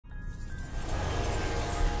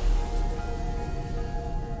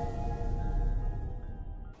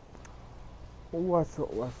What's up,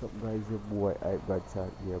 guys? Your boy I got chat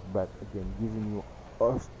here, back again, giving you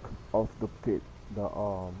Husk of the pit. The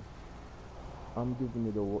I'm giving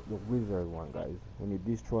you the wizard one, guys. When you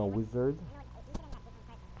destroy a wizard,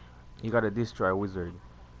 you gotta destroy a wizard.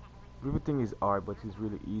 Everything is hard, but it's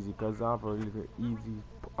really easy because I have a really easy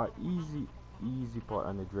part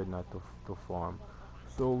on the dreadnought to farm.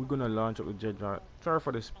 So we're gonna launch up the dreadnought. Sorry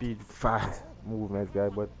for the speed, fast movements,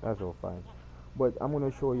 guys, but that's all fine. But I'm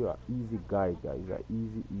gonna show you an easy guide, guys. An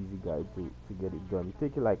easy guide to get it done. It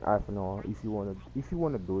take you like half an hour if you wanna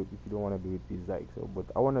do it. If you don't wanna do it, it's like so. But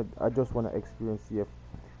I just wanna experience, see if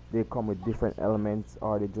they come with different elements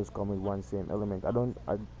or they just come with one same element. I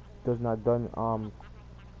does not done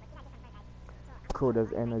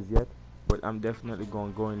Crota's end as yet, but I'm definitely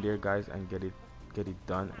gonna go in there, guys, and get it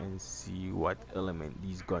done and see what element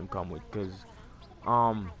these gun come with. Cause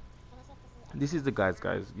um this is the guys.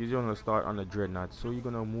 You're gonna start on the dreadnought, so you're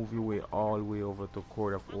gonna move your way all the way over to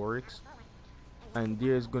Court of Oryx, and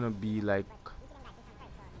there's gonna be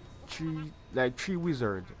three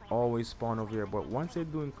wizards always spawn over here. But once they're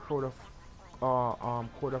doing Court of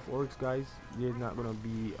Oryx, guys, they're not gonna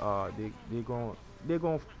be they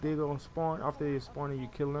gonna spawn. After they spawn and you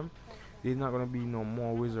kill them, there's not gonna be no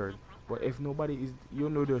more wizard. But if nobody is, you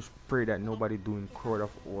know, just pray that nobody doing Court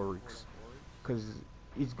of Oryx, because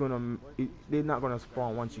they're not gonna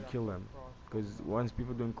spawn once you kill them. Because once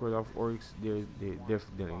people doing Court of Oryx, they're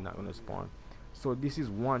definitely not gonna spawn. So this is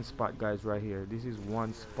one spot, guys, right here. This is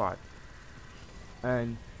one spot,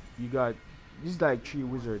 and you got this is like three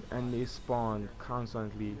wizard, and they spawn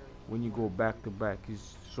constantly when you go back to back.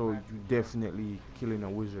 Is so you definitely killing a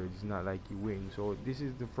wizard. It's not like you win. So this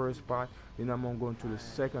is the first spot. Then I'm gonna go to the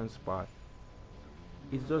second spot.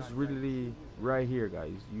 It's just really right here,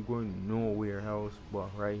 guys. You're going nowhere else but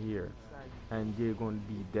right here, and they're going to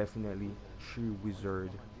be definitely true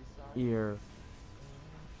wizard here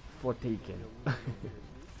for taking.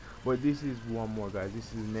 But this is one more, guys.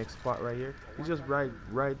 This is the next spot right here. It's just right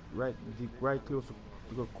close to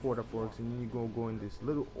the quarter forks, and then you go in this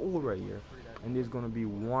little hole right here, and there's gonna be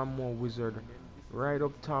one more wizard right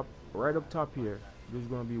up top here. There's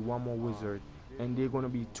gonna be one more wizard, and they're gonna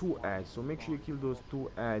be two ads. So make sure you kill those two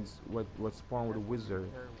ads what spawn with a wizard,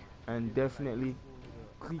 and definitely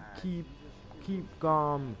keep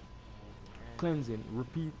cleansing,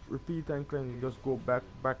 repeat and cleansing. Just go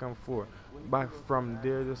back and forth, back from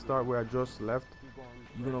there to start where I just left.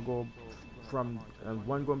 You're gonna go from and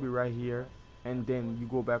one gonna be right here, and then you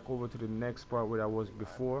go back over to the next part where I was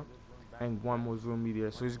before, and one more gonna be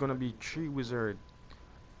there. So it's gonna be three wizard,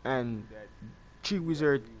 and three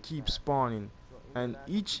wizard keep spawning. And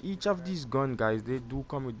each of these gun, guys, they do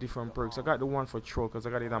come with different perks. I got the one for troll because I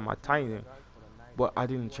got it on my tiny, but I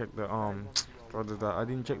didn't check the I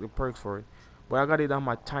didn't check the perks for it. But I got it on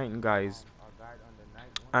my Titan, guys,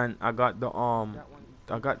 and I got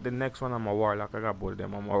the next one on my Warlock. I got both of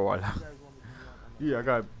them on my Warlock. Yeah, I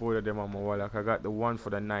got both of them on my Warlock. I got the one for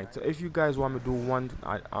the night. So if you guys want me to do one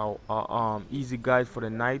easy guide for the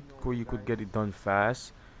night where you could get it done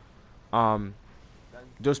fast, um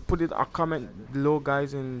just put it a comment below,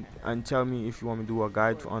 guys, and tell me if you want me to do a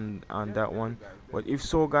guide on that one. But if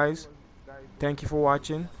so, guys, thank you for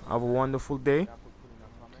watching. Have a wonderful day.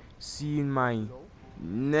 See you in my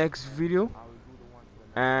next video,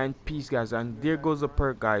 and peace, guys. And there goes the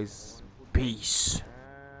perk, guys. Peace.